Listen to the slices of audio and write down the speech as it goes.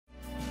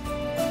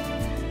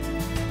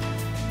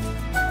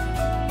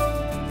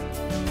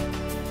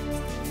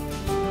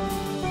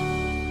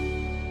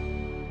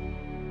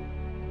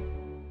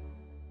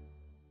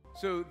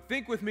So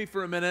think with me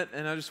for a minute,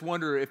 and I just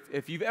wonder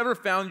if you've ever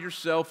found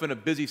yourself in a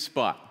busy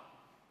spot,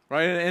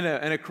 right?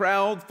 In a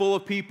crowd full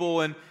of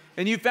people, and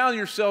you found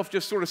yourself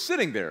just sort of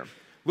sitting there,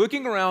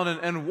 looking around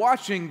and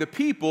watching the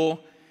people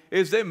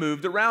as they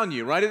moved around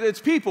you, right? It's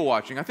people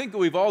watching. I think that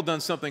we've all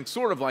done something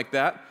sort of like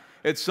that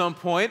at some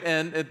point,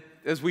 and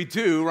as we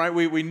do, right,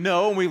 we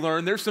know and we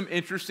learn there's some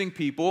interesting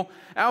people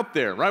out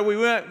there, right?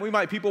 We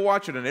might people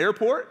watch at an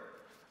airport,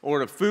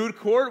 or at a food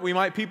court. We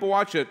might people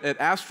watch at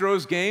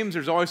Astros games.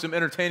 There's always some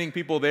entertaining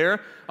people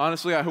there.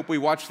 Honestly, I hope we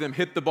watch them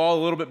hit the ball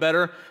a little bit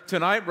better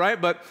tonight, right?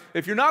 But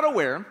if you're not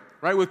aware,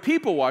 right, with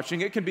people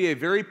watching, it can be a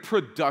very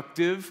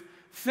productive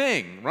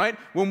thing, right?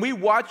 When we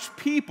watch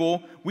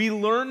people, we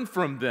learn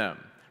from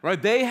them,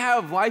 right? They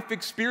have life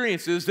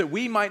experiences that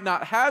we might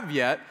not have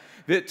yet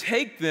that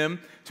take them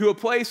to a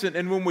place,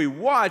 and when we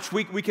watch,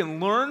 we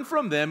can learn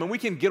from them and we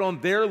can get on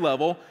their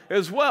level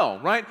as well,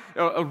 right?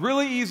 A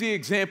really easy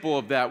example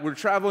of that, we're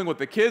traveling with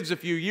the kids a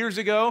few years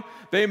ago.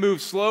 They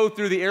moved slow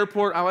through the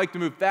airport. I like to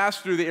move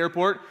fast through the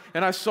airport,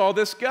 and I saw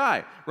this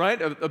guy,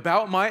 right,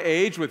 about my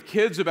age with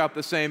kids about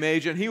the same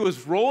age, and he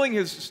was rolling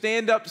his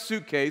stand-up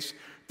suitcase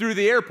through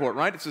the airport,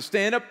 right? It's a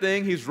stand-up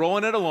thing. He's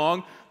rolling it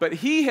along, but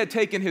he had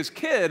taken his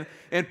kid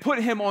and put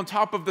him on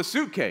top of the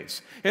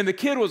suitcase, and the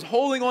kid was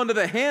holding onto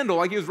the handle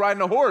like he was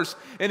riding a horse,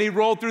 and he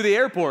rolled through the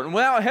airport. And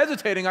without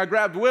hesitating, I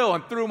grabbed Will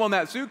and threw him on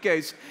that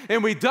suitcase,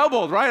 and we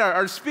doubled, right,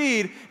 our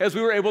speed as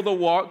we were able to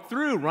walk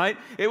through, right?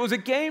 It was a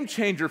game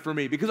changer for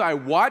me because I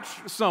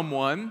watched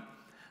someone,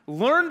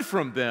 learned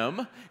from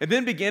them, and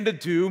then began to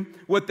do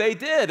what they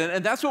did.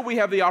 And that's what we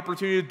have the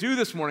opportunity to do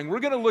this morning. We're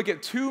going to look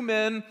at two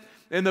men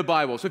in the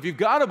Bible. So if you've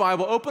got a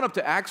Bible, open up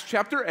to Acts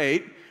chapter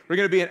 8. We're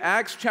going to be in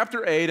Acts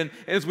chapter 8, and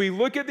as we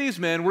look at these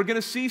men, we're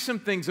going to see some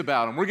things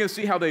about them. We're going to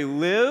see how they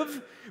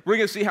live. We're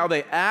going to see how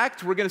they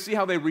act. We're going to see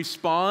how they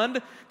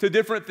respond to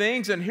different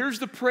things. And here's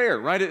the prayer,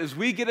 right? As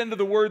we get into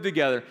the Word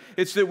together,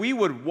 it's that we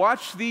would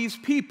watch these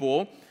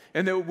people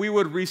and that we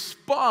would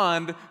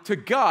respond to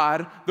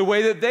God the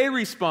way that they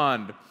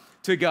respond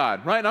to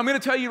God, right? And I'm going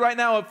to tell you right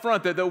now up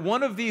front that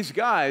one of these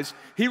guys,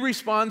 he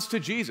responds to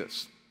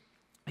Jesus.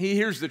 He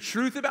hears the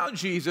truth about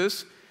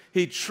Jesus,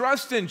 he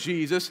trusts in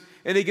Jesus,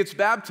 and he gets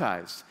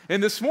baptized.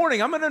 And this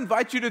morning, I'm going to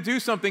invite you to do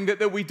something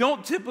that we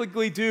don't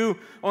typically do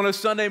on a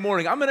Sunday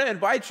morning. I'm going to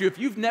invite you, if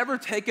you've never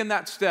taken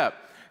that step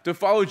to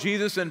follow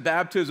Jesus in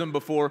baptism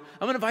before,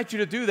 I'm going to invite you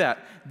to do that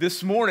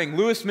this morning.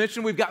 Lewis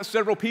mentioned we've got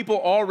several people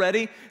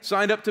already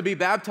signed up to be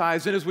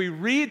baptized. And as we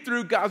read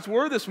through God's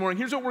Word this morning,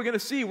 here's what we're going to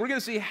see. We're going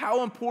to see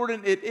how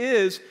important it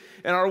is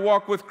in our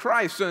walk with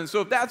Christ. And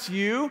so if that's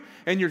you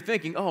and you're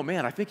thinking, oh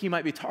man, I think he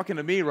might be talking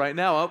to me right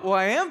now. Well,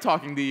 I am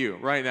talking to you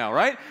right now,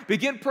 right?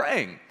 Begin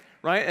praying,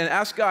 right? And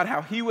ask God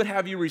how he would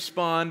have you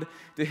respond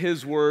to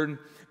his word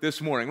this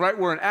morning, right?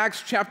 We're in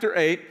Acts chapter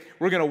 8.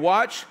 We're going to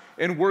watch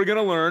and we're going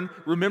to learn.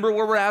 Remember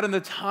where we're at in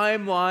the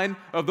timeline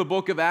of the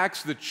book of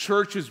Acts. The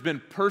church has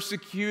been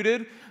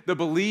persecuted. The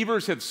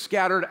believers have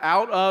scattered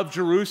out of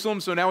Jerusalem.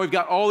 So now we've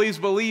got all these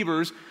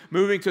believers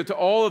moving to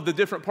all of the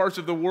different parts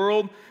of the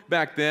world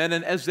back then.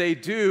 And as they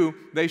do,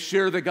 they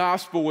share the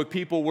gospel with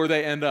people where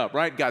they end up,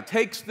 right? God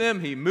takes them,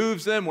 he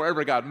moves them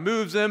wherever God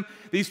moves them.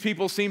 These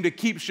people seem to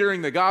keep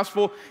sharing the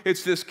gospel.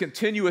 It's this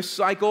continuous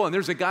cycle. And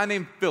there's a guy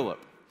named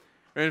Philip.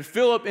 And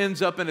Philip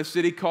ends up in a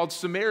city called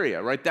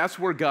Samaria, right? That's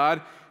where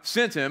God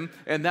sent him.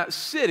 And that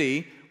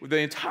city, the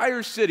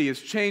entire city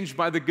is changed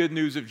by the good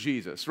news of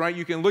Jesus, right?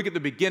 You can look at the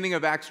beginning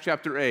of Acts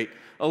chapter 8.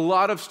 A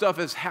lot of stuff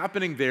is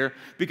happening there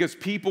because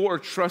people are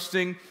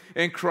trusting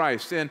in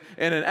Christ. And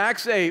in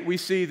Acts 8, we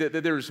see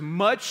that there's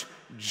much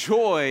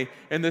joy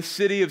in the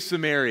city of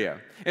Samaria.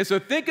 And so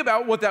think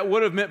about what that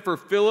would have meant for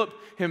Philip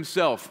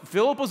himself.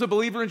 Philip was a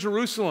believer in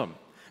Jerusalem.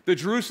 The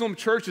Jerusalem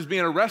church is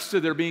being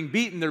arrested, they're being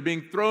beaten, they're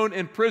being thrown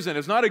in prison.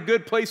 It's not a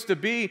good place to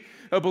be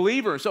a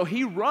believer. So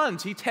he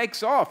runs, he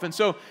takes off. And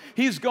so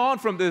he's gone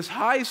from this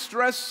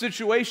high-stress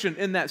situation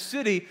in that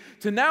city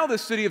to now the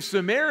city of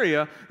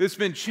Samaria that's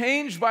been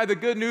changed by the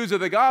good news of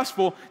the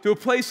gospel to a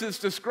place that's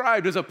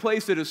described as a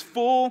place that is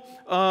full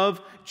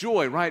of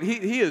joy, right?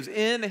 He is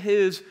in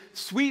his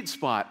sweet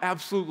spot,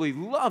 absolutely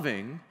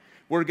loving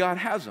where God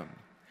has him,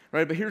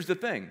 right? But here's the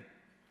thing.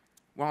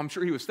 Well, I'm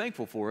sure he was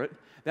thankful for it.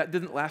 That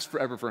didn't last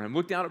forever for him.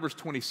 Look down at verse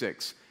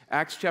 26.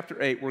 Acts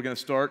chapter 8, we're going to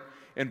start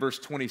in verse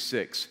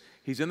 26.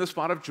 He's in the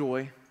spot of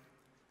joy,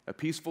 a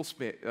peaceful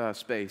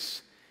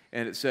space,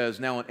 and it says,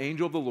 "Now an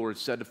angel of the Lord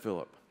said to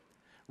Philip,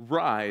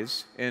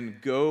 'Rise and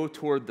go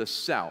toward the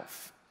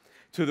south,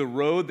 to the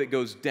road that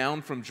goes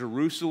down from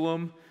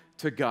Jerusalem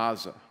to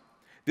Gaza.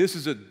 This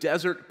is a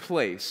desert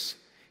place.'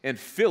 And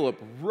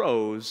Philip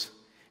rose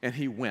and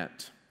he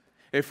went."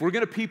 If we're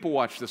going to people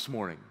watch this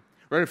morning,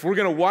 right? If we're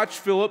going to watch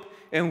Philip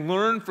and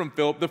learn from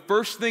Philip, the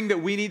first thing that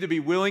we need to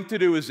be willing to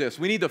do is this.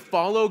 We need to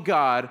follow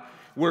God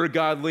where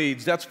God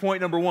leads. That's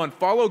point number one.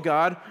 Follow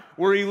God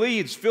where he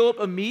leads. Philip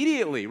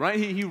immediately, right?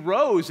 He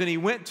rose and he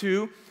went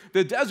to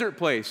the desert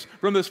place.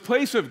 From this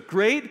place of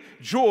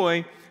great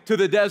joy to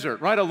the desert,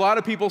 right? A lot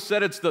of people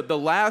said it's the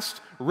last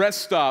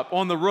rest stop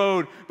on the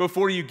road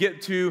before you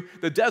get to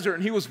the desert.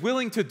 And he was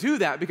willing to do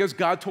that because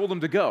God told him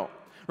to go.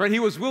 Right?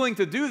 He was willing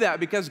to do that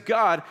because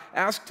God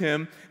asked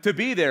him to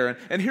be there.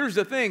 And here's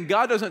the thing,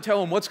 God doesn't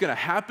tell him what's going to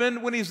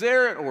happen when he's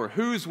there or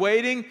who's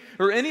waiting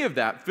or any of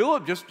that.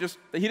 Philip just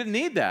he didn't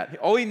need that.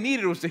 All he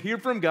needed was to hear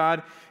from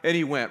God, and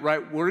he went,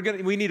 right?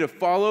 We need to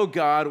follow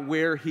God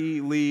where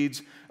he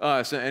leads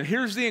us. And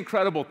here's the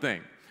incredible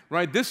thing,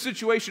 right? This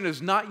situation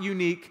is not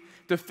unique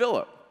to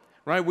Philip.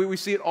 Right? We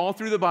see it all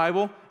through the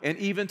Bible, and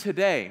even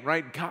today,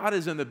 right? God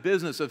is in the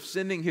business of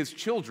sending his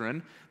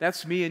children.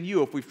 That's me and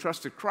you. If we've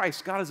trusted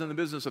Christ, God is in the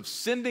business of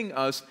sending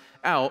us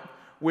out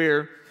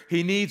where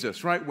he needs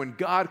us, right? When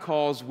God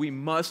calls, we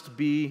must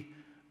be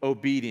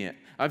obedient.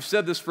 I've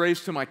said this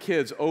phrase to my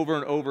kids over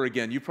and over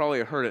again. You probably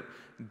have heard it.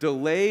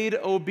 Delayed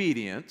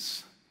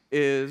obedience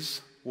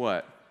is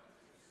what?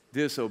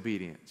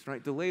 Disobedience,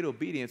 right? Delayed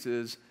obedience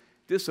is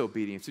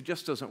disobedience. It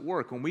just doesn't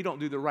work. When we don't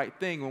do the right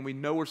thing, when we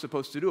know we're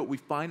supposed to do it, we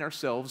find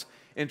ourselves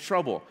in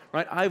trouble,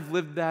 right? I've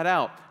lived that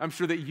out. I'm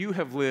sure that you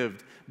have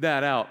lived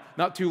that out.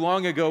 Not too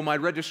long ago, my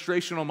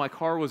registration on my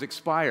car was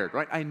expired,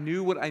 right? I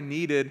knew what I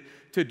needed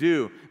to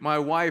do. My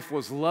wife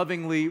was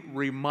lovingly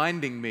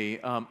reminding me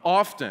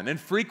often and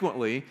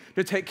frequently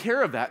to take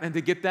care of that and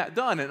to get that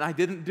done, and I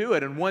didn't do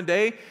it. And one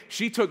day,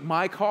 she took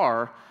my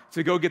car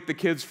to go get the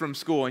kids from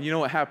school, and you know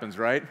what happens,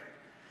 right?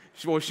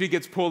 Well, she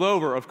gets pulled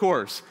over, of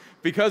course,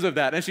 because of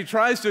that. And she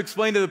tries to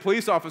explain to the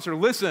police officer,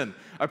 listen,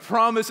 I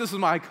promise this is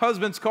my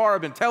husband's car.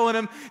 I've been telling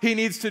him he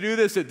needs to do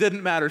this. It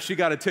didn't matter. She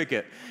got a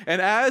ticket. And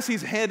as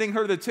he's handing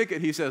her the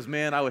ticket, he says,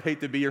 man, I would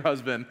hate to be your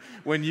husband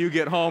when you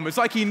get home. It's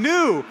like he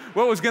knew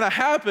what was going to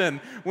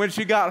happen when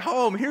she got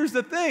home. Here's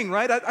the thing,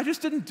 right? I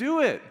just didn't do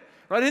it.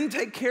 Right? I didn't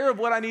take care of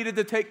what I needed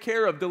to take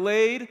care of.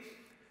 Delayed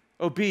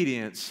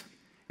obedience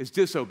is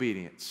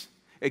disobedience.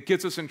 It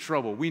gets us in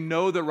trouble. We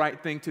know the right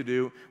thing to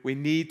do. We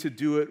need to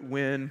do it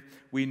when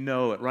we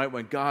know it, right?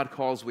 When God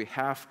calls, we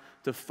have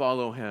to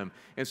follow him.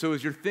 And so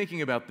as you're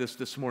thinking about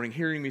this morning,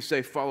 hearing me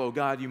say follow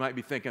God, you might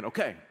be thinking,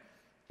 okay,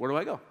 where do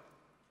I go?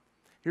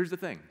 Here's the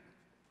thing.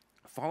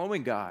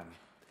 Following God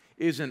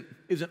isn't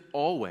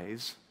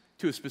always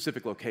to a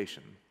specific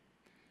location,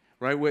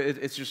 right?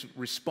 It's just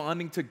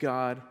responding to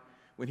God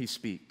when he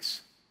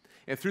speaks.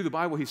 And through the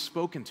Bible, he's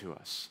spoken to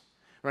us.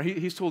 Right?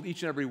 He's told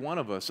each and every one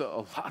of us a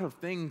lot of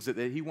things that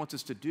he wants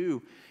us to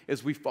do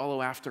as we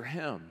follow after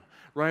him.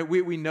 Right?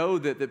 We know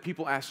that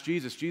people ask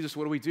Jesus,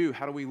 what do we do?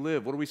 How do we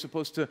live? What are we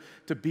supposed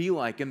to be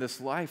like in this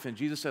life? And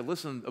Jesus said,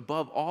 listen,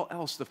 above all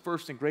else, the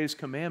first and greatest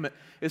commandment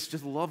is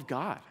to love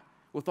God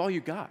with all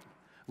you got.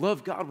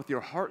 Love God with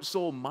your heart,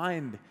 soul,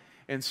 mind,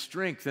 and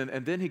strength.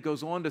 And then he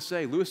goes on to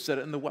say, Lewis said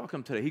it in the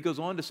welcome today, he goes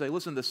on to say,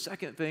 listen, the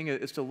second thing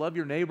is to love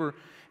your neighbor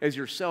as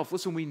yourself.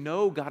 Listen, we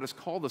know God has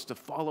called us to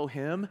follow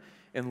him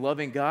in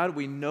loving God.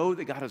 We know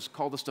that God has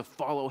called us to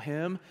follow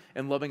him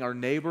and loving our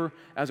neighbor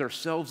as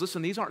ourselves.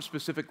 Listen, these aren't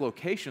specific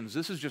locations.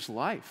 This is just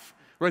life,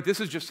 right? This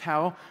is just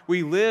how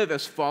we live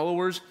as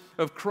followers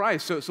of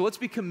Christ. So let's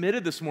be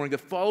committed this morning to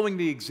following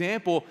the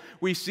example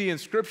we see in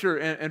Scripture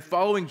and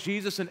following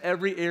Jesus in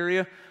every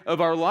area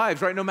of our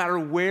lives, right? No matter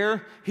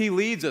where he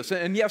leads us.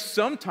 And yes,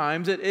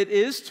 sometimes it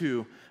is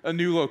to a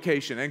new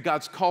location, and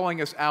God's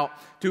calling us out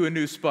to a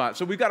new spot.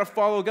 So we've got to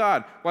follow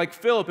God like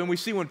Philip, and we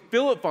see when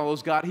Philip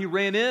follows God, he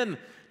ran in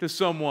to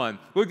someone.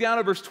 Look down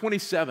at verse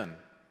 27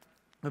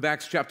 of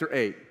Acts chapter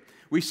 8.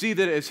 We see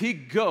that as he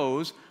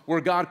goes where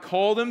God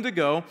called him to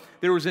go,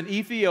 there was an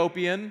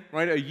Ethiopian,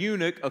 right, a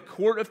eunuch, a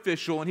court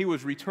official, and he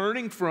was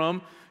returning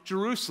from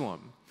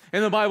Jerusalem.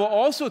 And the Bible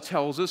also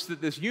tells us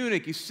that this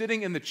eunuch, he's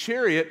sitting in the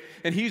chariot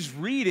and he's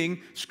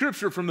reading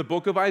scripture from the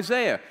book of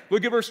Isaiah.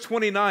 Look at verse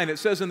 29. It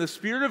says, and the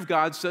Spirit of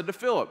God said to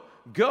Philip,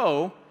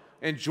 go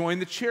and join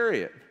the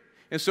chariot.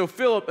 And so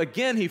Philip,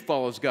 again, he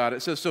follows God.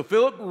 It says, so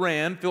Philip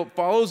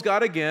follows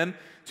God again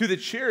to the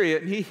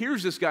chariot, and he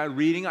hears this guy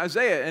reading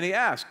Isaiah, and he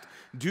asked,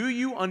 do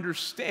you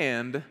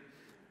understand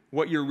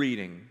what you're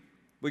reading?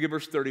 Look at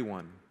verse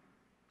 31.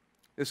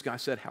 This guy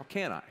said, how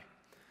can I?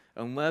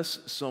 Unless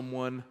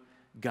someone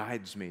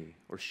guides me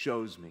or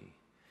shows me.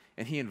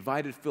 And he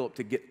invited Philip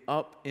to get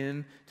up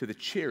into the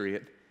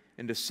chariot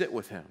and to sit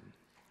with him.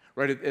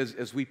 Right?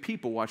 As we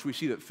people watch, we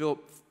see that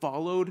Philip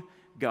followed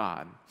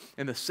God.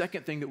 And the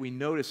second thing that we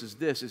notice is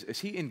this, is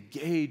he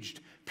engaged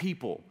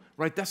people.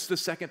 Right? That's the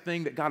second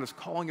thing that God is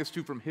calling us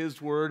to from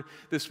his word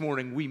this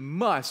morning. We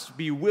must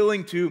be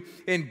willing to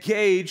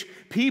engage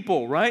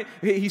people, right?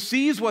 He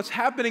sees what's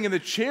happening in the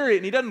chariot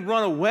and he doesn't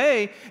run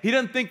away. He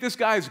doesn't think this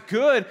guy's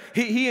good.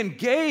 He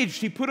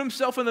engaged. He put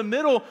himself in the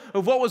middle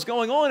of what was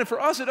going on. And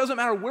for us, it doesn't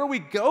matter where we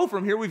go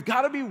from here. We've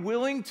got to be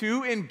willing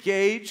to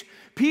engage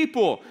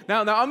people.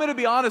 Now I'm going to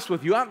be honest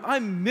with you. I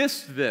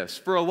missed this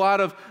for a lot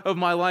of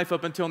my life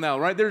up until now,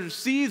 right? There's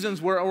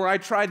seasons where I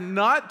tried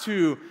not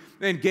to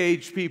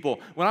engage people.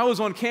 When I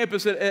was on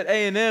campus at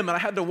A&M and I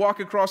had to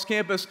walk across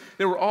campus,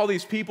 there were all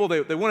these people.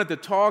 They wanted to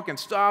talk and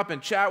stop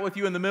and chat with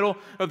you in the middle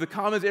of the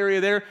commons area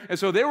there. And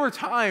so there were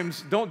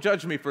times, don't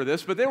judge me for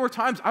this, but there were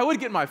times I would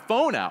get my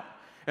phone out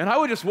And I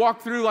would just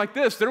walk through like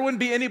this. There wouldn't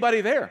be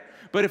anybody there.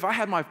 But if I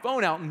had my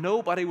phone out,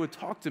 nobody would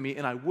talk to me,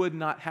 and I would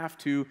not have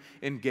to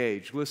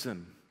engage.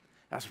 Listen,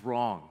 that's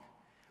wrong,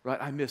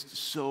 right? I missed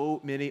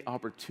so many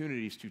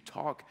opportunities to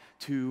talk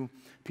to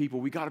people.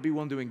 We got to be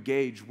willing to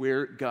engage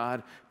where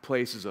God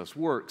places us.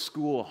 Work,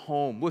 school,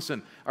 home.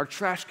 Listen, our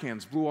trash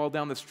cans blew all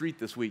down the street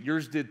this week.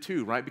 Yours did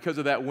too, right? Because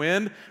of that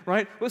wind,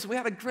 right? Listen, we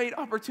had a great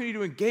opportunity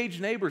to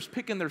engage neighbors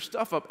picking their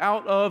stuff up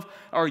out of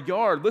our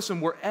yard. Listen,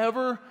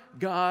 wherever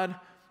God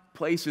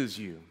places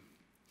you,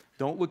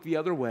 don't look the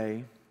other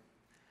way.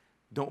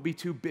 Don't be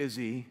too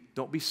busy.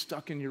 Don't be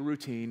stuck in your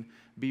routine.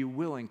 Be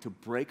willing to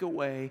break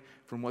away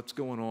from what's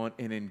going on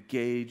and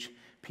engage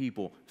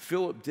people.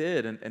 Philip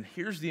did, and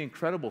here's the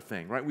incredible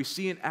thing, right? We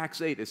see in Acts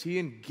 8, as he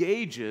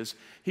engages,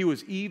 he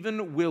was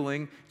even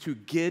willing to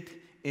get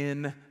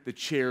in the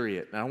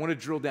chariot. Now, I want to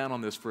drill down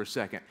on this for a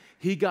second.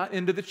 He got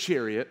into the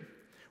chariot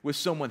with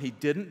someone he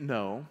didn't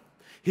know.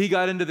 He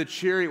got into the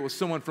chariot with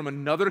someone from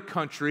another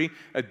country,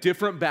 a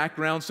different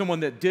background,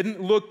 someone that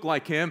didn't look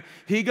like him.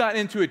 He got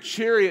into a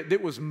chariot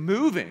that was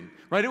moving,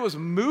 right? It was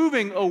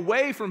moving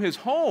away from his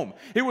home.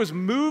 It was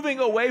moving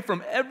away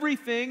from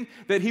everything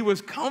that he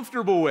was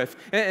comfortable with.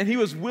 And he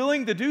was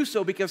willing to do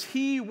so because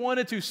he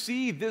wanted to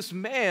see this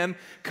man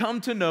come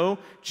to know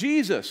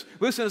Jesus.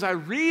 Listen, as I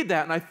read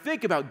that and I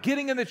think about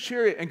getting in the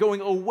chariot and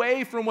going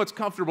away from what's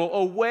comfortable,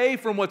 away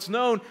from what's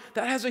known,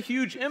 that has a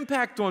huge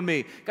impact on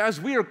me.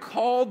 Guys, we are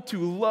called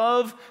to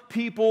love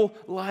people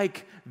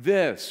like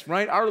this,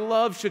 right? Our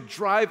love should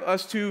drive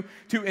us to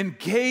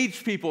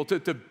engage people,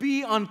 to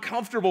be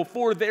uncomfortable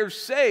for their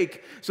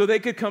sake so they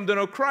could come to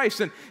know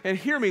Christ. And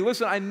hear me,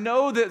 listen, I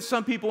know that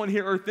some people in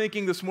here are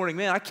thinking this morning,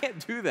 man, I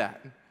can't do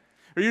that.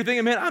 Or you're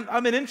thinking, man,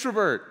 I'm an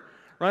introvert,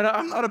 right?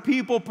 I'm not a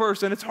people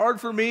person. It's hard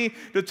for me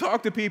to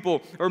talk to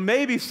people. Or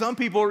maybe some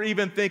people are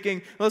even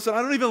thinking, listen,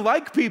 I don't even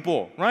like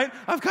people, right?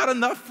 I've got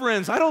enough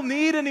friends. I don't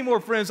need any more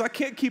friends. I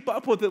can't keep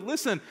up with it.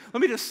 Listen,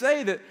 let me just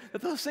say that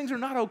those things are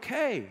not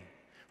okay,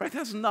 right?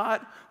 That's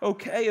not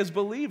okay as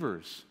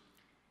believers,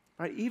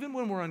 right? Even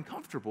when we're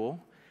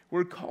uncomfortable,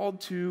 we're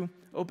called to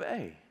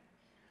obey,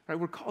 right?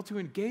 We're called to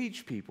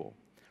engage people,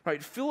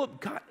 right?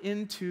 Philip got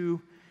into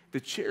the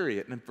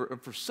chariot, and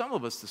for some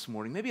of us this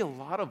morning, maybe a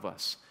lot of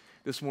us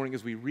this morning,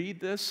 as we read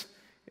this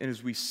and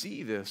as we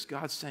see this,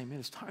 God's saying, man,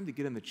 it's time to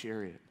get in the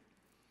chariot,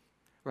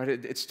 right?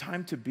 It's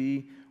time to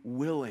be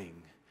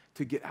willing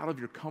to get out of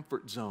your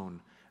comfort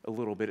zone a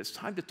little bit. It's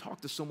time to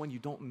talk to someone you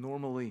don't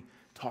normally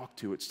talk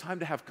to. It's time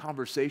to have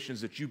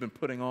conversations that you've been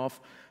putting off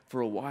for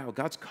a while.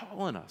 God's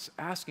calling us,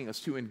 asking us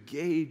to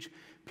engage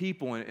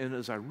people. And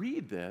as I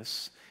read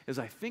this, as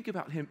I think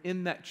about him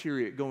in that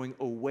chariot going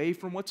away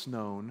from what's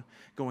known,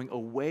 going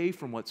away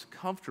from what's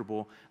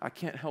comfortable, I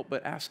can't help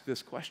but ask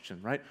this question,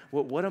 right?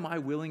 What am I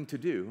willing to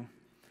do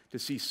to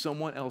see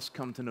someone else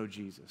come to know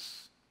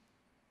Jesus?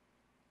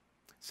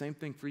 Same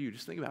thing for you.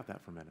 Just think about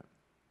that for a minute.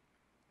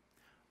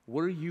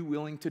 What are you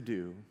willing to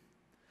do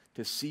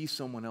to see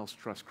someone else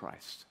trust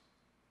Christ?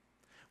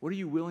 What are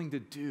you willing to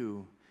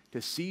do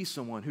to see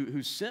someone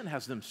whose sin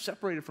has them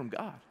separated from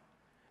God?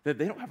 That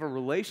they don't have a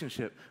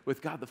relationship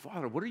with God the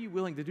Father. What are you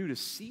willing to do to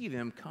see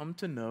them come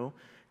to know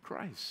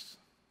Christ?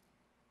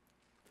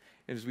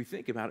 And as we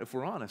think about it, if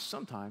we're honest,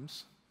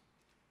 sometimes,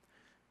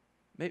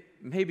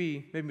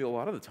 maybe a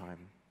lot of the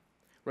time,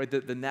 right,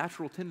 the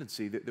natural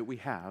tendency that we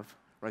have,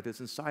 right, that's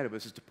inside of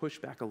us is to push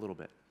back a little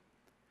bit.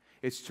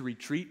 It's to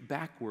retreat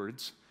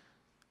backwards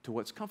to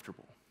what's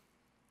comfortable,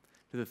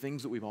 to the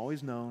things that we've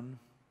always known,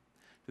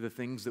 to the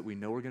things that we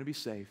know are going to be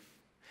safe,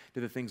 to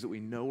the things that we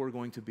know are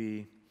going to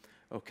be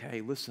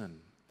okay.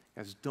 Listen,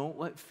 guys, don't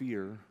let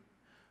fear,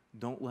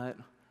 don't let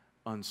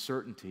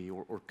uncertainty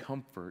or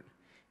comfort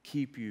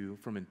keep you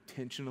from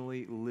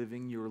intentionally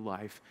living your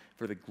life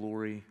for the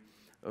glory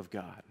of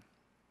God,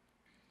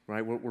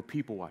 right? We're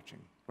people watching,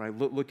 right?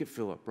 Look at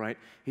Philip, right?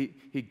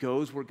 He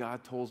goes where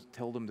God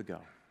told him to go.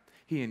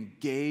 He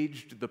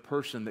engaged the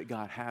person that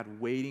God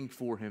had waiting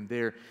for him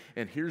there.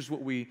 And here's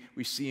what we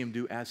see him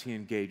do as he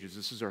engages.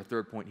 This is our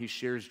third point. He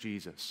shares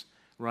Jesus,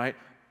 right?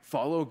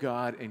 Follow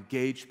God,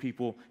 engage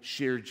people,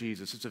 share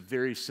Jesus. It's a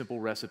very simple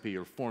recipe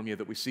or formula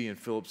that we see in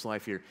Philip's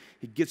life here.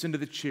 He gets into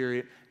the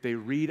chariot. They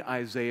read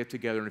Isaiah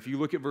together. And if you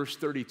look at verse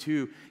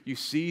 32, you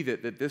see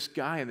that this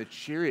guy in the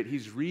chariot,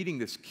 he's reading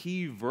this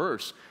key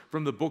verse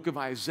from the book of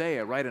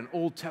Isaiah, right? An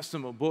Old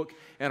Testament book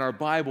in our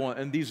Bible.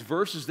 And these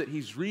verses that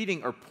he's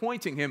reading are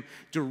pointing him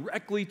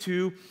directly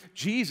to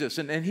Jesus.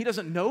 And he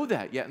doesn't know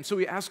that yet. And so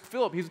he asks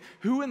Philip,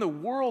 who in the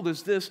world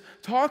is this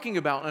talking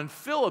about? And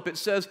Philip, it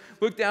says,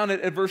 look down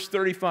at verse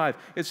 35.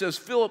 It says,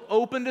 Philip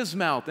opened his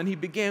mouth and he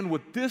began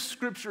with this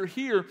scripture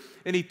here.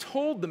 And he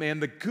told the man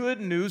the good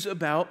news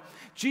about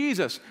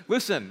Jesus.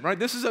 Listen, right?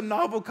 This is a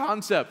novel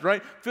concept,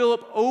 right?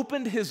 Philip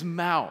opened his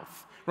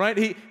mouth,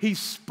 right? He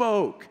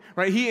spoke,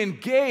 right? He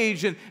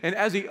engaged, and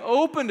as he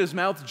opened his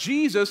mouth,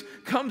 Jesus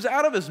comes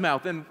out of his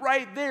mouth. And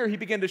right there, he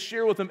began to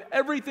share with him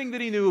everything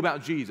that he knew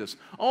about Jesus,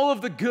 all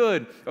of the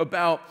good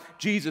about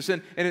Jesus.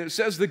 And it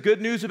says the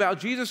good news about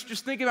Jesus,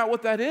 just think about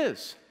what that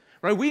is.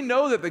 Right? We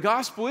know that the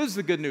gospel is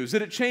the good news,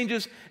 that it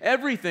changes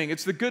everything.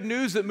 It's the good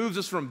news that moves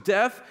us from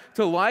death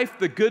to life.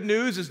 The good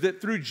news is that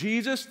through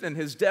Jesus and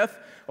his death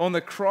on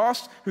the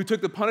cross, who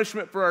took the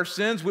punishment for our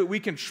sins,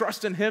 we can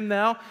trust in him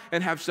now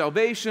and have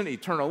salvation,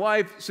 eternal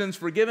life, sins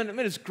forgiven. I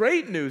mean, it's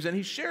great news, and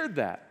he shared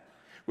that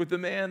with the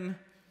man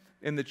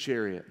in the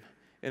chariot.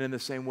 And in the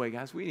same way,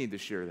 guys, we need to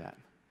share that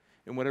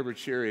in whatever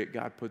chariot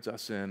God puts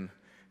us in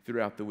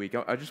throughout the week.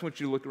 I just want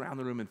you to look around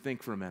the room and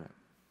think for a minute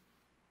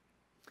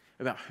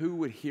about who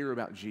would hear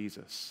about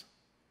Jesus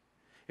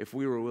if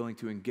we were willing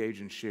to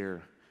engage and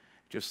share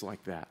just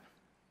like that,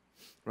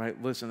 right?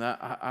 Listen,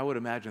 I would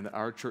imagine that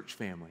our church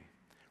family,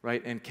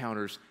 right,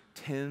 encounters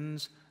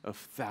tens of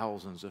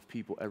thousands of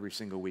people every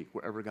single week,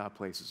 wherever God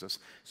places us.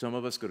 Some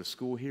of us go to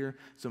school here.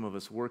 Some of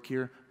us work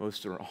here.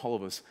 Most or all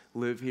of us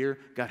live here.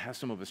 God has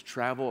some of us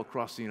travel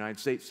across the United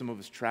States. Some of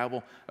us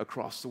travel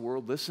across the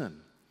world.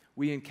 Listen,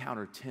 we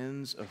encounter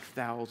tens of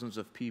thousands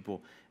of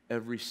people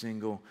every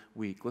single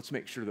week. Let's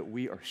make sure that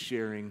we are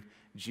sharing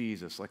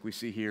Jesus like we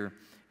see here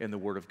in the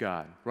Word of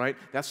God, right?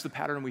 That's the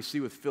pattern we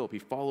see with Philip. He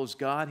follows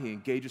God, he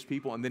engages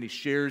people, and then he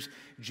shares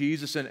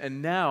Jesus.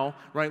 And now,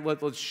 right,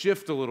 let's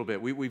shift a little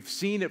bit. We've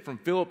seen it from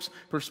Philip's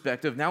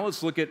perspective. Now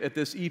let's look at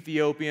this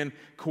Ethiopian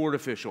court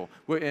official.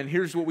 And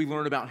here's what we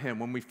learn about him.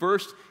 When we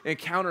first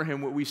encounter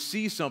him, we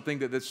see something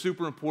that's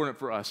super important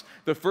for us.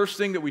 The first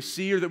thing that we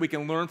see or that we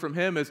can learn from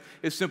him is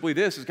simply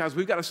this, is guys,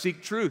 we've got to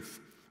seek truth.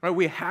 Right,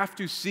 we have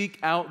to seek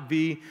out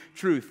the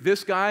truth.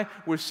 This guy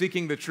was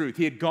seeking the truth.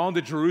 He had gone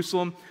to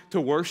Jerusalem to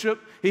worship.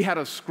 He had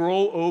a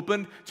scroll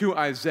opened to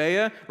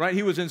Isaiah, right?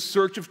 He was in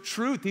search of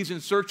truth. He's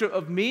in search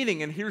of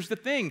meaning. And here's the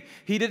thing,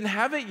 he didn't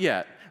have it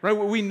yet. Right?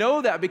 We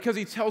know that because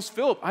he tells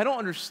Philip, I don't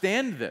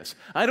understand this.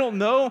 I don't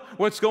know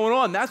what's going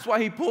on. That's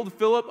why he pulled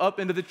Philip up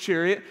into the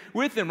chariot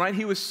with him, right?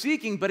 He was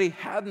seeking, but he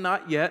had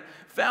not yet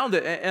found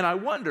it. And I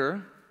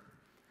wonder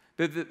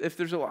that if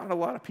there's a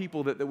lot of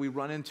people that we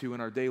run into in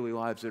our daily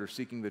lives that are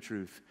seeking the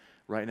truth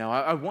right now.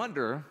 I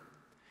wonder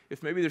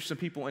if maybe there's some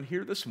people in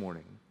here this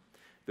morning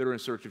that are in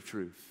search of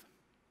truth.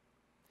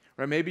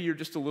 Right? Maybe you're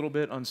just a little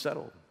bit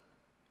unsettled.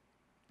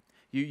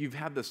 You've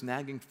had this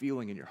nagging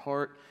feeling in your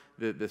heart,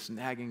 this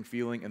nagging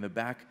feeling in the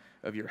back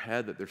of your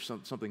head that there's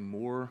something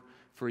more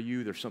for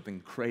you, there's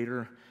something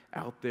greater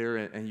out there,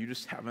 and you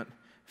just haven't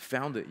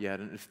found it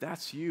yet. And if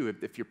that's you,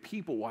 if you're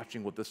people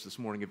watching with us this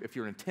morning, if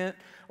you're intent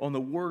on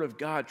the Word of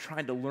God,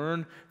 trying to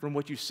learn from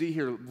what you see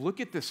here, look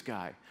at this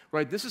guy,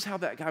 right? This is how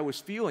that guy was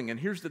feeling. And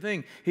here's the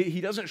thing,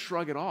 he doesn't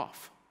shrug it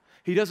off.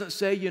 He doesn't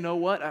say, you know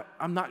what,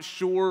 I'm not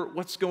sure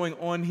what's going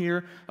on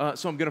here,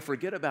 so I'm going to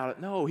forget about it.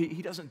 No,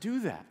 he doesn't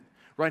do that,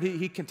 right?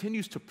 He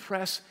continues to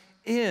press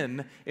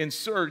in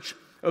search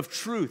of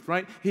truth,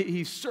 right?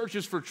 He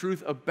searches for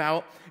truth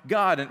about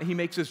God, and he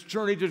makes this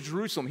journey to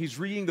Jerusalem. He's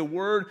reading the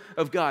Word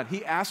of God.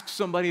 He asks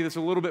somebody that's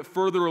a little bit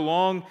further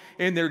along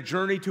in their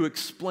journey to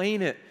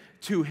explain it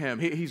to him.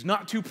 He's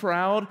not too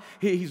proud.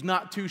 He's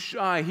not too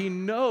shy. He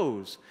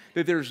knows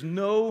that there's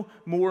no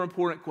more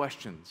important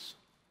questions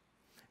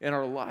in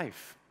our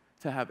life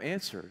to have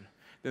answered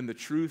than the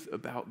truth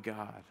about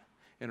God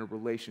and a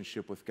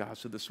relationship with God.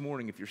 So this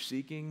morning, if you're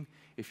seeking,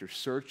 if you're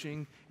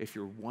searching, if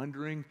you're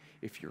wondering,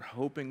 if you're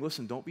hoping,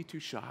 listen, don't be too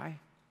shy.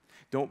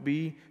 Don't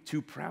be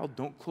too proud.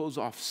 Don't close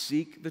off.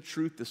 Seek the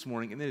truth this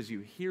morning. And then as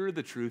you hear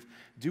the truth,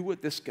 do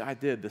what this guy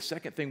did. The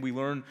second thing we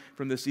learn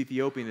from this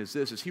Ethiopian is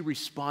he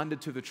responded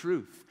to the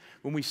truth.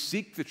 When we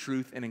seek the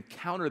truth and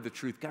encounter the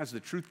truth, guys, the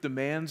truth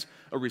demands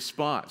a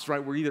response,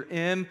 right? We're either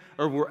in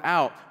or we're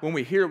out. When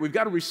we hear it, we've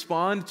got to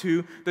respond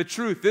to the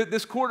truth.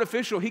 This court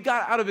official, he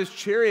got out of his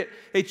chariot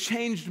a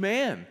changed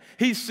man.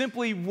 He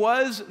simply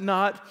was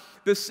not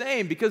the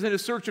same because in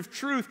his search of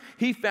truth,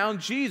 he found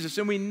Jesus.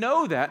 And we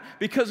know that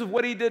because of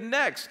what he did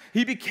next.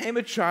 He became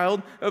a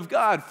child of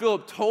God.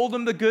 Philip told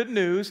him the good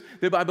news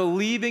that by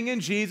believing in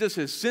Jesus,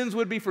 his sins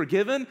would be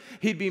forgiven.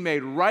 He'd be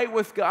made right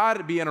with God.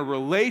 He'd be in a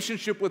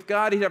relationship with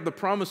God. He'd have the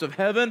promise of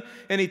heaven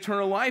and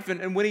eternal life.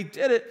 And when he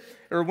did it,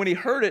 or when he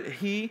heard it,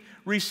 he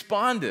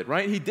responded,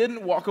 right? He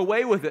didn't walk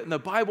away with it. And the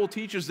Bible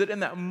teaches that in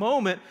that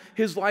moment,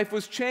 his life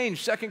was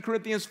changed. 2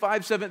 Corinthians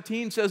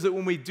 5:17 says that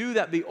when we do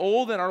that, the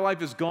old in our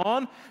life is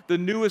gone, the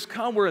new has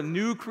come. We're a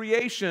new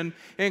creation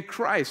in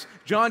Christ.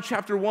 John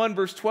chapter 1,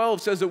 verse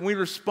 12 says that when we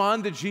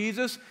respond to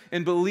Jesus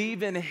and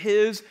believe in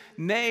his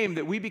name,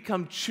 that we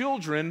become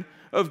children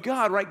of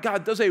God, right?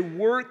 God does a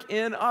work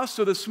in us.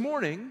 So this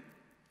morning,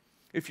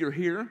 if you're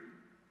here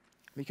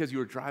because you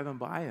were driving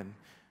by and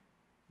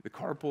the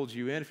car pulled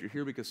you in, if you're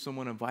here because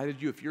someone invited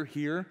you, if you're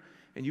here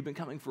and you've been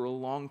coming for a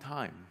long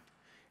time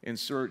in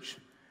search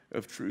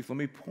of truth, let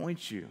me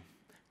point you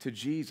to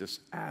Jesus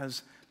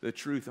as the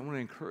truth. I want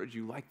to encourage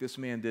you, like this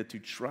man did, to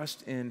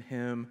trust in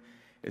him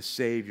as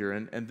Savior.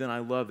 And then I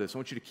love this. I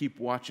want you to keep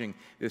watching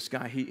this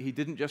guy. He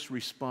didn't just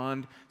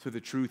respond to the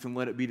truth and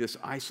let it be this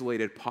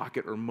isolated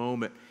pocket or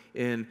moment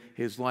in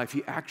his life.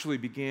 He actually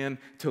began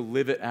to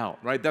live it out,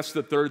 right? That's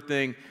the third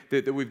thing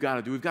that we've got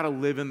to do. We've got to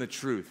live in the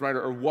truth, right?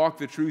 Or walk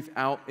the truth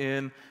out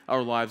in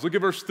our lives. Look at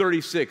verse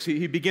 36.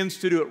 He begins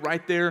to do it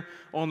right there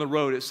on the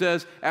road. It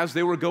says, as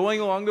they were going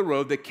along the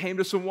road, they came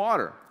to some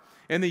water.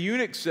 And the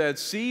eunuch said,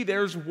 "See,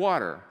 there's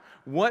water.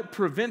 What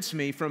prevents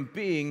me from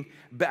being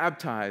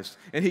baptized?"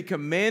 And he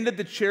commanded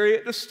the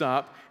chariot to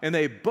stop, and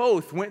they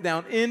both went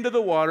down into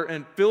the water,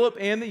 and Philip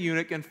and the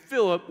eunuch, and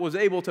Philip was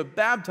able to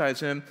baptize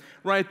him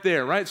right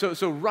there, right?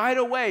 So right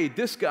away,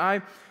 this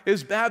guy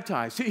is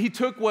baptized. He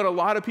took what a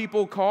lot of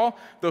people call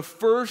the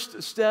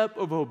first step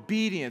of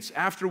obedience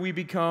after we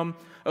become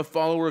a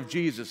follower of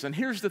Jesus. And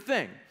here's the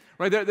thing,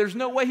 right? There's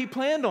no way he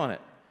planned on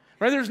it.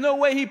 Right? There's no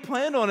way he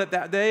planned on it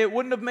that day. It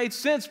wouldn't have made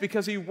sense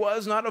because he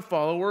was not a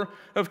follower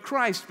of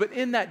Christ. But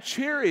in that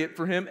chariot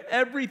for him,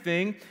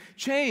 everything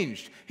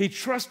changed. He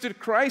trusted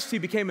Christ. He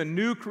became a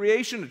new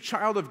creation, a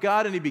child of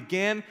God, and he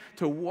began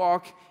to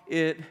walk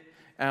it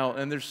out.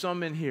 And there's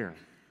some in here,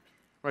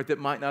 right, that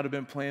might not have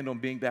been planned on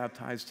being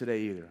baptized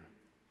today either.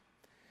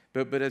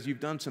 But as you've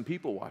done some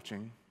people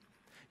watching,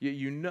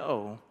 you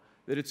know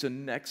that it's a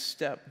next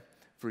step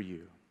for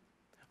you.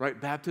 Right?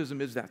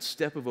 Baptism is that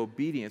step of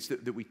obedience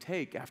that we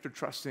take after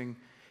trusting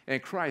in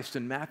Christ.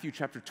 In Matthew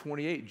chapter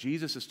 28,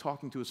 Jesus is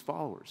talking to his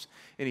followers,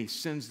 and he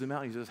sends them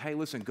out. He says, "Hey,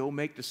 listen, go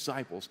make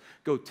disciples.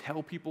 Go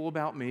tell people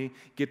about me.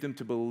 Get them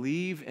to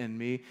believe in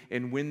me.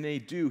 And when they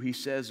do," he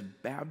says,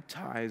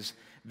 "baptize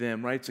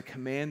them." Right? It's a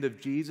command of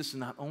Jesus,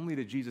 and not only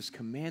did Jesus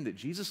command it,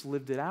 Jesus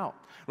lived it out.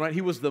 Right? He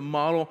was the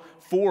model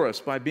for us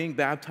by being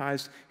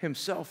baptized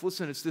himself.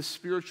 Listen, it's this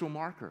spiritual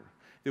marker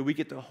that we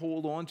get to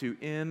hold on to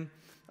in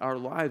our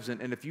lives.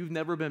 And if you've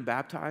never been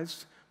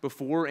baptized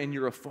before and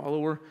you're a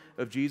follower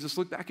of Jesus,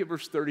 look back at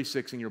verse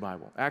 36 in your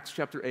Bible. Acts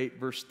chapter 8,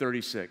 verse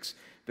 36.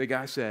 The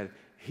guy said,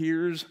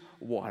 "Here's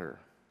water.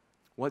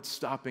 What's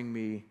stopping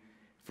me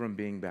from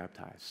being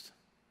baptized?"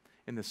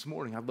 And this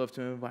morning, I'd love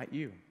to invite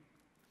you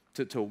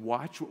to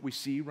watch what we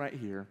see right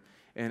here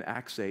in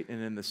Acts 8,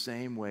 and in the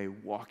same way,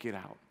 walk it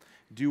out.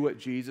 Do what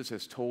Jesus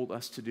has told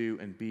us to do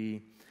and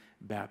be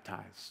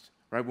baptized.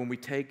 Right? When we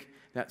take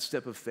that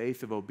step of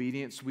faith, of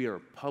obedience, we are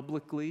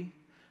publicly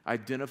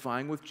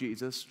identifying with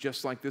Jesus,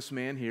 just like this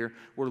man here.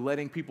 We're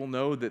letting people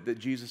know that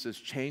Jesus has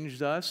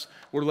changed us.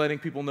 We're letting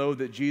people know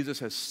that Jesus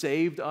has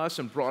saved us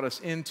and brought us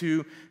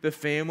into the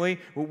family.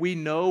 We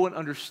know and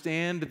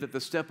understand that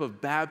the step of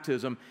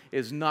baptism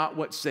is not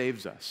what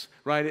saves us,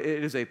 right?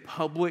 It is a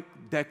public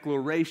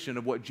declaration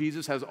of what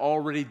Jesus has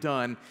already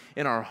done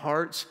in our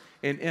hearts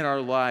and in our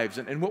lives.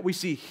 And what we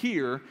see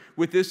here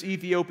with this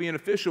Ethiopian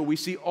official, we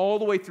see all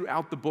the way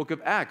throughout the book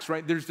of Acts,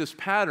 right? There's this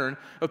pattern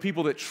of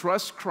people that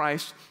trust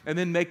Christ and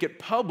then make it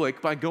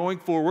public by going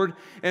forward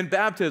in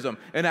baptism.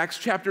 In Acts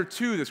chapter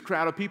 2, this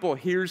crowd of people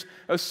hears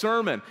a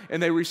sermon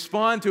and they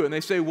respond to it and they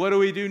say, "What do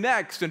we do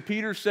next?" And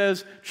Peter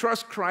says,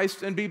 "Trust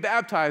Christ and be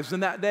baptized."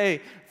 And that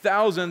day,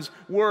 thousands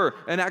were.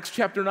 In Acts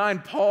chapter 9,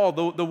 Paul,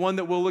 the one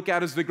that we'll look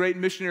at as the great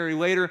missionary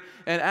later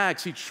in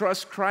Acts, he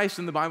trusts Christ,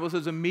 and the Bible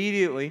says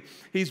immediately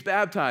he's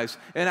baptized.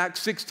 In Acts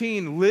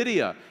 16,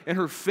 Lydia and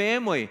her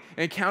family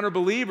encounter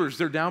believers.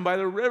 They're down by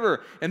the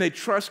river, and they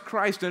trust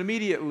Christ, and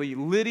immediately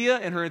Lydia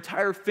and her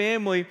entire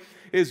family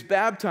is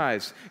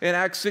baptized. In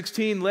Acts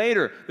 16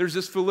 later, there's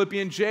this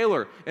Philippian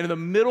jailer, and in the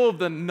middle of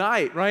the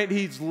night, right,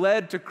 he's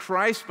led to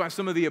Christ by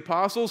some of the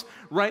apostles.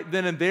 Right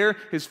then and there,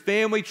 his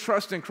family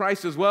trusts in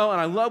Christ as well. And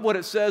I love what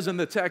it says in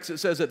the text. It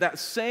says that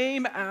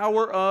same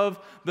hour of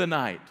the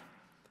night,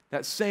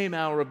 they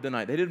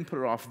didn't put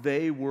it off,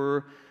 they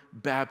were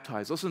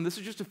baptized. Listen, this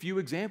is just a few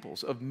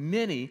examples of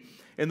many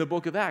in the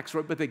book of Acts,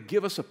 right? But they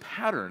give us a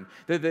pattern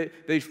that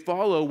they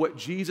follow what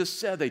Jesus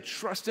said. They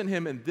trust in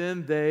him, and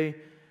then they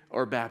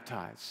are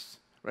baptized,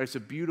 right? It's a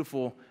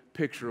beautiful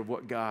picture of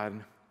what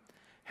God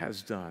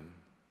has done.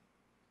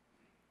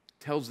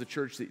 It tells the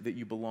church that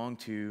you belong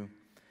to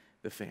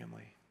the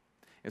family.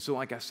 And so,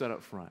 like I said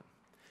up front,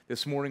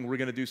 this morning we're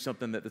going to do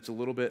something that's a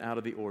little bit out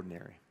of the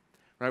ordinary,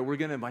 right? We're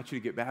going to invite you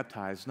to get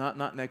baptized,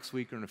 not next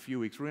week or in a few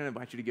weeks. We're going to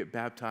invite you to get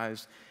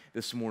baptized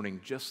this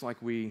morning, just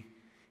like we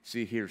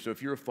see here. So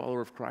if you're a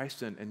follower of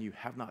Christ and you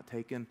have not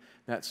taken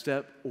that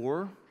step,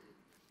 or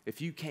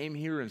if you came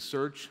here in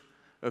search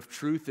of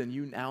truth and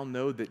you now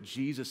know that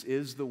Jesus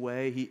is the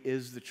way, he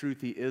is the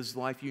truth, he is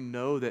life, you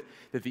know that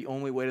the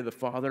only way to the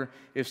Father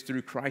is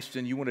through Christ,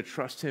 and you want to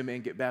trust him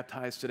and get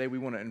baptized today, we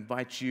want to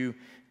invite you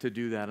to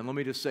do that. And let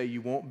me just say,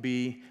 you won't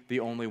be the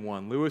only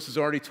one. Lewis has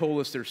already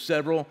told us there's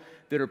several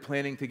that are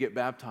planning to get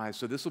baptized,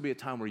 so this will be a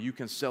time where you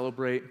can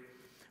celebrate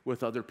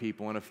with other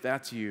people. And if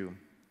that's you,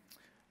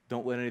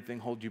 don't let anything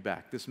hold you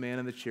back. This man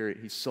in the chariot,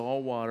 he saw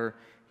water,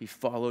 he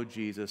followed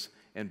Jesus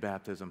in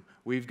baptism.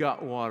 We've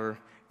got water.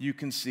 You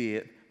can see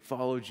it.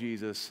 Follow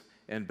Jesus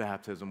in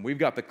baptism. We've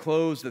got the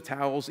clothes, the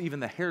towels, even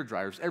the hair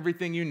dryers,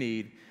 everything you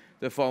need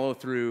to follow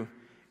through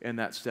in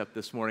that step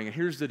this morning. And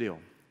here's the deal.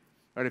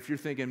 Right, if you're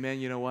thinking, man,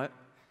 you know what?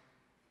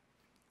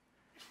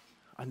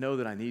 I know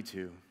that I need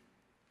to,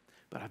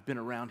 but I've been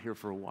around here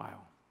for a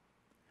while.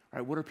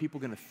 Right, what are people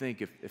going to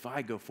think if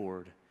I go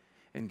forward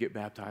and get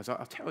baptized?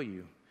 I'll tell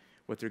you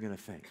what they're going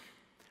to think.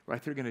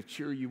 Right, they're going to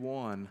cheer you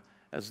on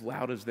as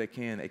loud as they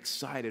can,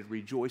 excited,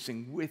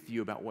 rejoicing with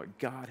you about what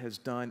God has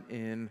done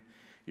in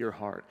your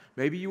heart.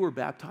 Maybe you were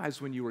baptized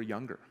when you were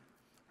younger,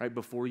 right,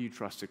 before you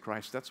trusted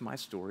Christ. That's my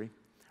story.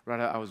 right?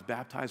 I was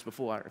baptized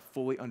before I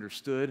fully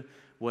understood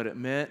what it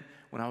meant.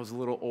 When I was a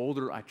little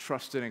older, I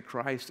trusted in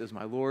Christ as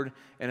my Lord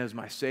and as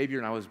my Savior,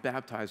 and I was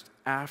baptized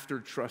after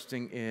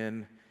trusting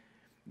in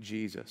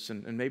Jesus.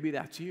 And maybe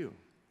that's you,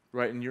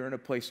 right? And you're in a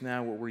place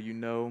now where you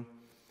know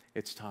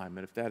it's time.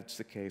 And if that's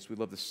the case, we'd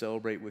love to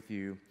celebrate with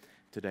you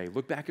today.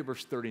 Look back at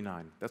verse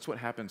 39. That's what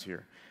happens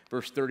here.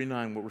 Verse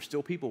 39, where we're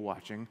still people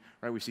watching,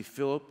 right? We see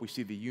Philip, we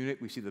see the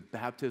eunuch, we see the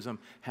baptism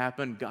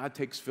happen. God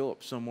takes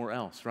Philip somewhere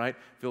else, right?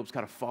 Philip's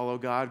got to follow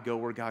God, go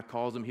where God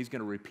calls him. He's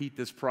going to repeat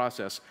this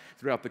process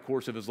throughout the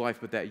course of his life.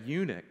 But that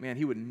eunuch, man,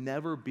 he would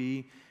never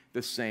be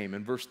the same.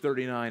 In verse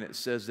 39, it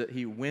says that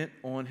he went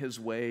on his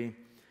way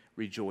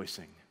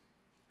rejoicing.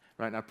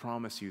 Right? And I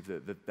promise you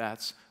that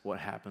that's what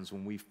happens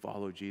when we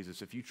follow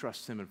Jesus. If you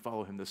trust him and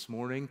follow him this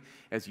morning,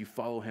 as you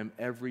follow him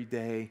every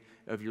day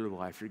of your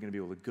life, you're going to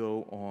be able to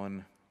go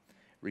on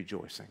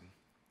rejoicing.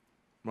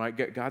 Right?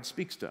 God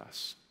speaks to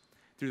us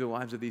through the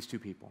lives of these two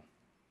people.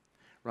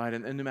 Right?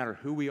 And no matter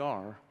who we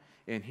are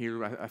in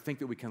here, I think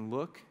that we can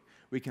look,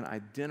 we can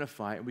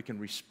identify, and we can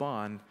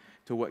respond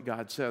to what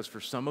God says.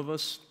 For some of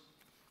us,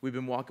 we've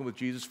been walking with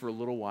Jesus for a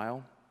little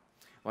while,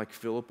 like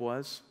Philip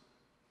was.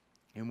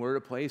 And we're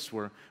at a place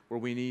where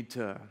we need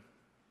to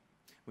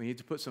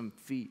put some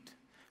feet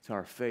to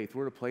our faith.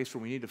 We're at a place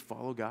where we need to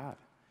follow God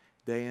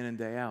day in and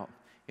day out,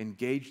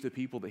 engage the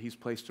people that he's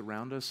placed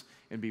around us,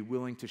 and be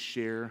willing to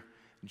share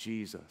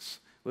Jesus.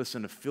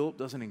 Listen, if Philip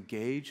doesn't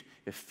engage,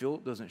 if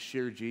Philip doesn't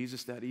share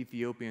Jesus, that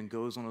Ethiopian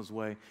goes on his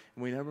way,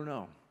 and we never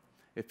know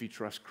if he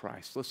trusts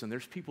Christ. Listen,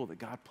 there's people that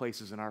God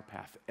places in our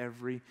path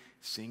every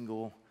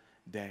single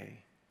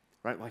day.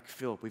 Right, like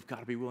Philip, we've got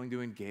to be willing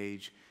to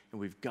engage, and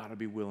we've got to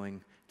be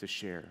willing to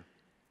share.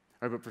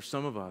 Right, but for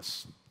some of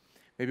us,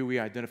 maybe we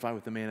identify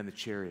with the man in the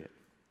chariot.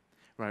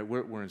 Right,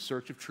 we're in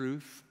search of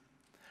truth.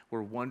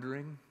 We're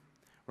wondering,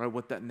 right,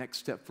 what that next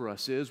step for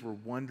us is. We're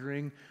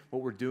wondering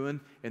what we're doing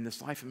in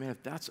this life. And man,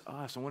 if that's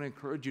us, I want to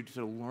encourage you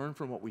to learn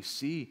from what we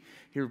see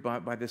here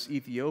by this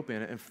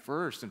Ethiopian. And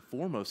first and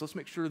foremost, let's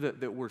make sure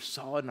that we're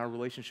solid in our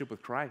relationship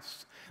with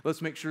Christ.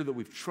 Let's make sure that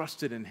we've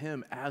trusted in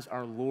him as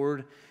our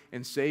Lord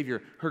and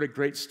Savior. Heard a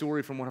great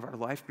story from one of our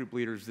life group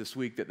leaders this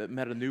week that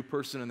met a new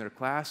person in their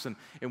class and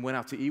went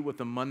out to eat with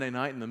them Monday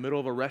night in the middle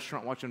of a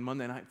restaurant watching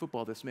Monday Night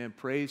Football. This man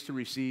prays to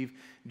receive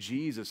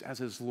Jesus as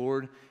his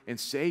Lord and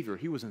Savior.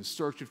 He was in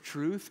search of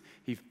truth.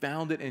 He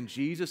found it in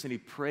Jesus, and he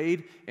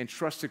prayed and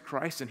trusted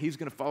Christ, and he's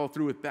going to follow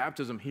through with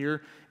baptism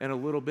here in a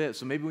little bit.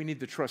 So maybe we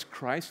need to trust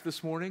Christ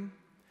this morning.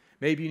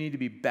 Maybe you need to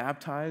be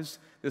baptized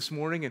this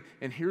morning.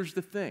 And here's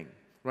the thing,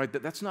 right?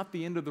 That's not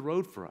the end of the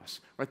road for us,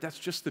 right? That's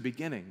just the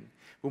beginning.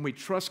 When we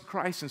trust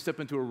Christ and step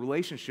into a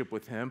relationship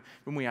with him,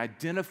 when we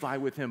identify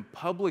with him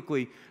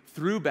publicly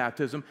through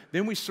baptism,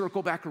 then we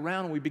circle back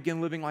around and we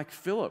begin living like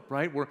Philip,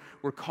 right?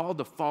 We're called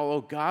to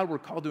follow God, we're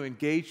called to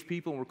engage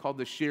people, and we're called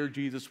to share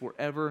Jesus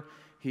wherever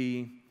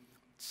he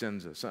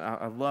sends us.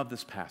 I love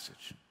this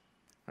passage.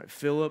 Right?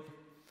 Philip,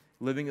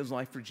 living his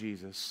life for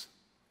Jesus,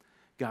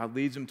 God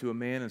leads him to a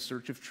man in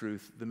search of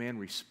truth. The man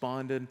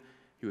responded.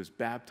 He was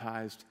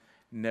baptized,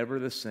 never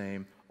the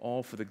same,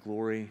 all for the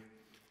glory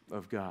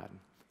of God.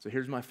 So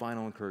here's my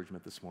final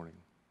encouragement this morning.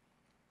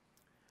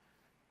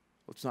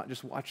 Let's not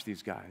just watch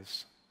these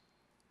guys.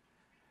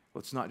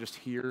 Let's not just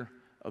hear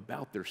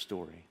about their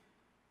story.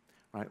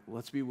 Right?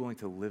 Let's be willing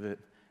to live it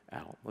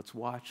out. Let's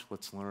watch,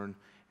 let's learn,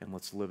 and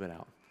let's live it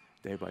out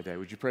day by day.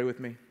 Would you pray with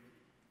me?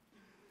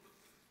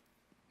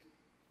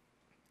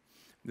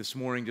 This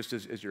morning, just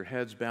as your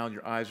head's bowed,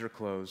 your eyes are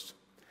closed,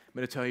 I'm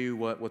going to tell you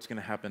what's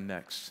going to happen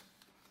next.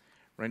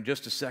 Right, in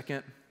just a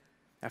second,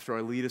 after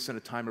I lead us in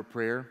a time of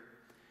prayer,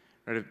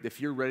 right,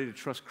 if you're ready to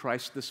trust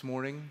Christ this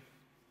morning,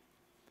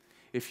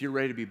 if you're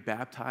ready to be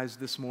baptized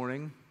this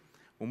morning,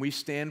 when we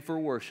stand for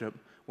worship,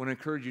 I want to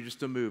encourage you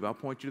just to move. I'll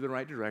point you to the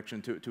right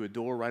direction, to a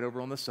door right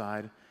over on the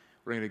side.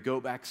 We're going to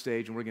go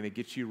backstage, and we're going to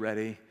get you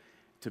ready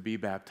to be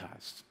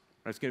baptized.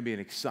 Right, it's going to be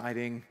an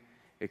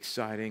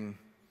exciting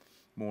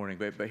morning.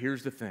 But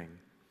here's the thing,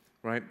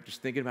 right?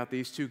 Just thinking about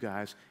these two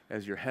guys,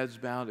 as your head's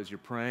bowed, as you're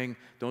praying,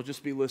 don't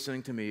just be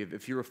listening to me.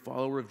 If you're a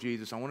follower of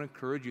Jesus, I want to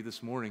encourage you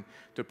this morning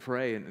to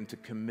pray and to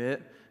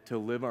commit to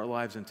live our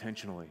lives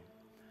intentionally.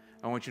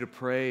 I want you to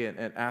pray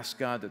and ask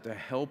God to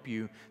help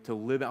you to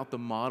live out the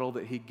model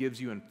that he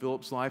gives you in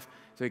Philip's life.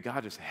 Say,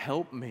 God, just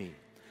help me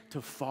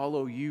to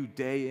follow you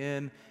day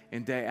in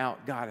and day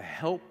out. God,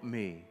 help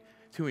me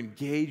to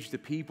engage the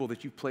people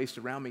that you've placed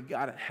around me.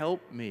 God,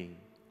 help me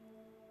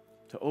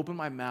to open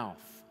my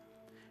mouth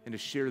and to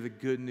share the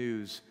good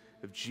news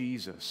of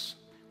Jesus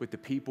with the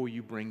people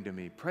you bring to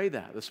me. Pray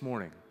that this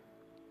morning.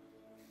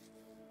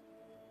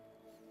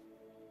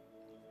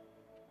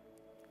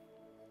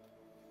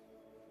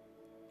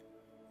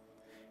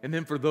 And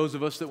then for those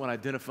of us that want to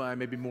identify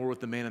maybe more with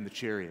the man in the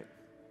chariot,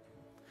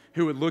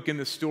 who would look in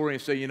this story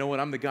and say, you know what,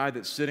 I'm the guy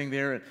that's sitting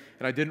there and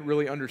I didn't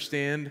really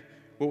understand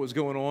what was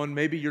going on.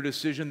 Maybe your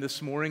decision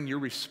this morning, your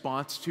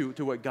response to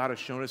what God has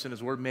shown us in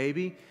his word,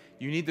 maybe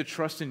you need to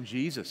trust in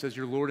Jesus as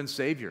your Lord and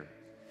Savior.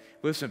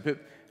 Listen,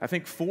 I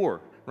think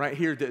 4 right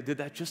here did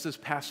that just this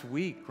past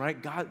week,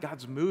 right?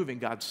 God's moving,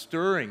 God's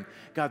stirring,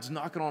 God's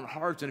knocking on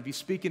hearts. And if he's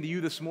speaking to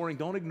you this morning,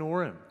 don't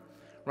ignore him,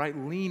 right?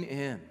 Lean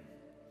in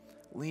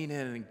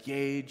and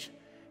engage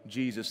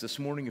Jesus. This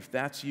morning, if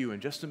that's you, in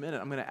just a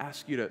minute, I'm going to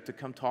ask you to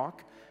come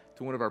talk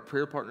to one of our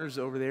prayer partners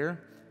over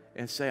there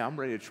and say, I'm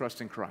ready to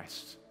trust in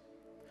Christ.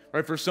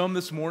 Right? For some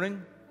this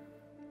morning,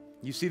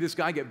 you see this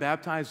guy get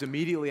baptized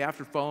immediately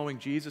after following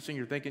Jesus, and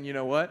you're thinking, you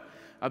know what?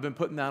 I've been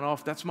putting that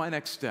off. That's my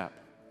next step.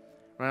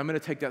 Right? I'm going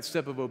to take that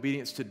step of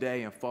obedience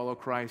today and follow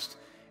Christ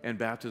in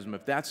baptism.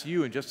 If that's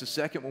you, in just a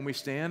second when we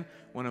stand,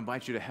 I want to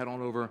invite you to head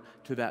on over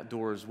to that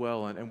door as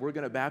well, and we're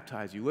going to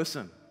baptize you.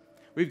 Listen,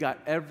 we've got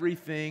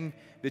everything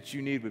that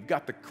you need. We've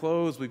got the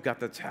clothes, we've got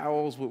the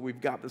towels,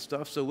 we've got the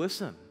stuff. So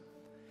listen,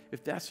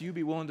 if that's you,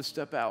 be willing to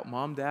step out.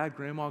 Mom, Dad,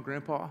 Grandma,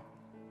 Grandpa,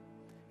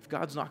 if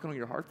God's knocking on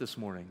your heart this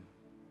morning,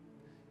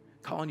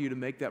 calling you to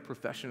make that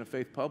profession of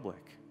faith public,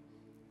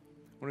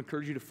 I want to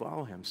encourage you to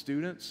follow him.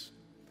 Students,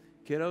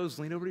 kiddos,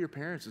 lean over to your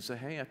parents and say,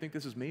 hey, I think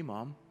this is me,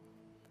 Mom.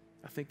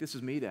 I think this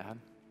is me, Dad.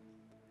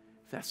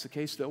 If that's the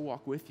case, they'll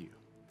walk with you.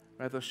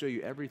 Right? They'll show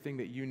you everything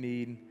that you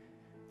need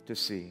to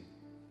see.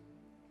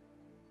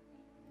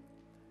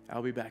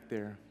 I'll be back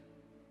there.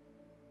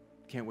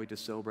 Can't wait to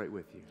celebrate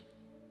with you.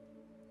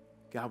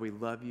 God, we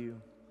love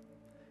you.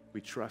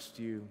 We trust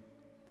you.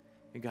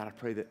 And God, I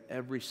pray that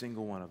every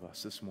single one of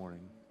us this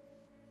morning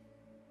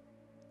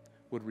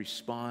would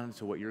respond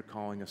to what you're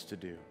calling us to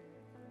do.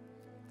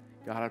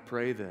 God, I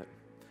pray that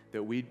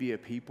we'd be a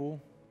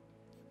people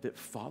that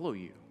follow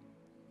you.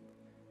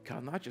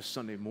 God, not just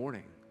Sunday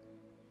morning,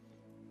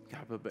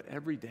 God, but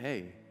every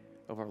day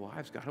of our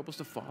lives. God, help us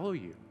to follow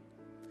you.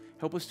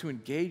 Help us to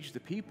engage the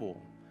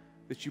people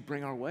that you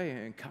bring our way.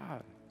 And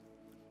God,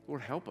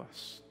 Lord, help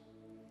us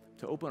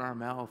to open our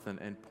mouth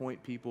and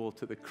point people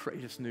to the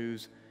greatest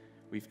news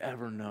we've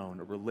ever known,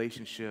 a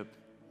relationship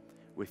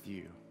with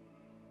you.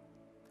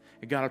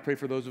 And God, I pray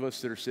for those of us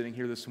that are sitting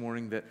here this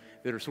morning that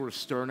are sort of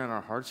stirring in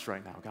our hearts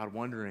right now. God,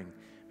 wondering,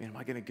 man, am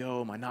I going to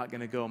go? Am I not going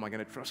to go? Am I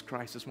going to trust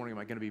Christ this morning? Am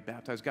I going to be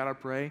baptized? God, I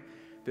pray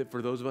that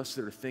for those of us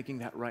that are thinking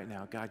that right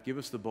now, God, give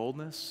us the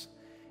boldness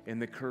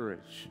and the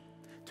courage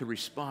to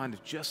respond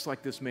just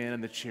like this man in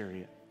the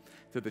chariot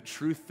to the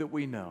truth that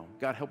we know.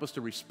 God, help us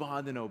to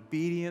respond in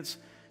obedience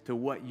to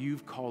what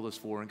you've called us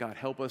for. And God,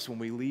 help us when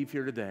we leave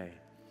here today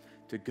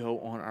to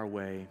go on our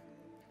way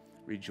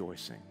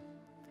rejoicing.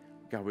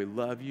 God, we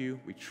love you,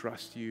 we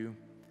trust you,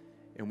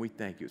 and we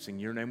thank you. It's in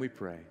your name we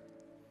pray.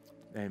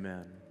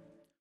 Amen.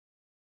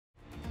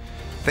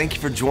 Thank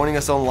you for joining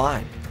us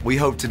online. We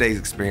hope today's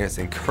experience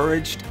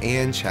encouraged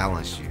and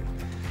challenged you.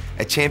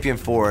 At Champion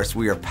Forest,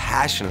 we are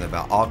passionate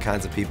about all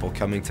kinds of people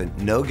coming to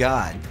know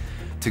God,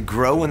 to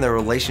grow in their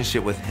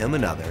relationship with Him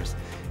and others,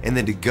 and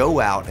then to go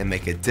out and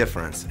make a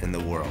difference in the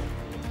world.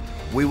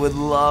 We would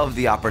love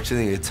the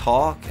opportunity to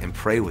talk and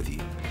pray with you.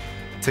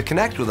 To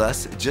connect with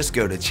us, just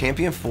go to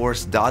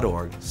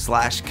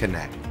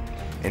championforest.org/connect.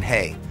 And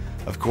hey,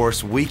 of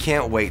course, we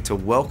can't wait to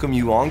welcome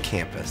you on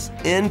campus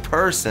in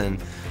person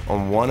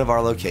on one of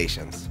our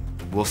locations.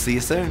 We'll see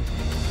you soon.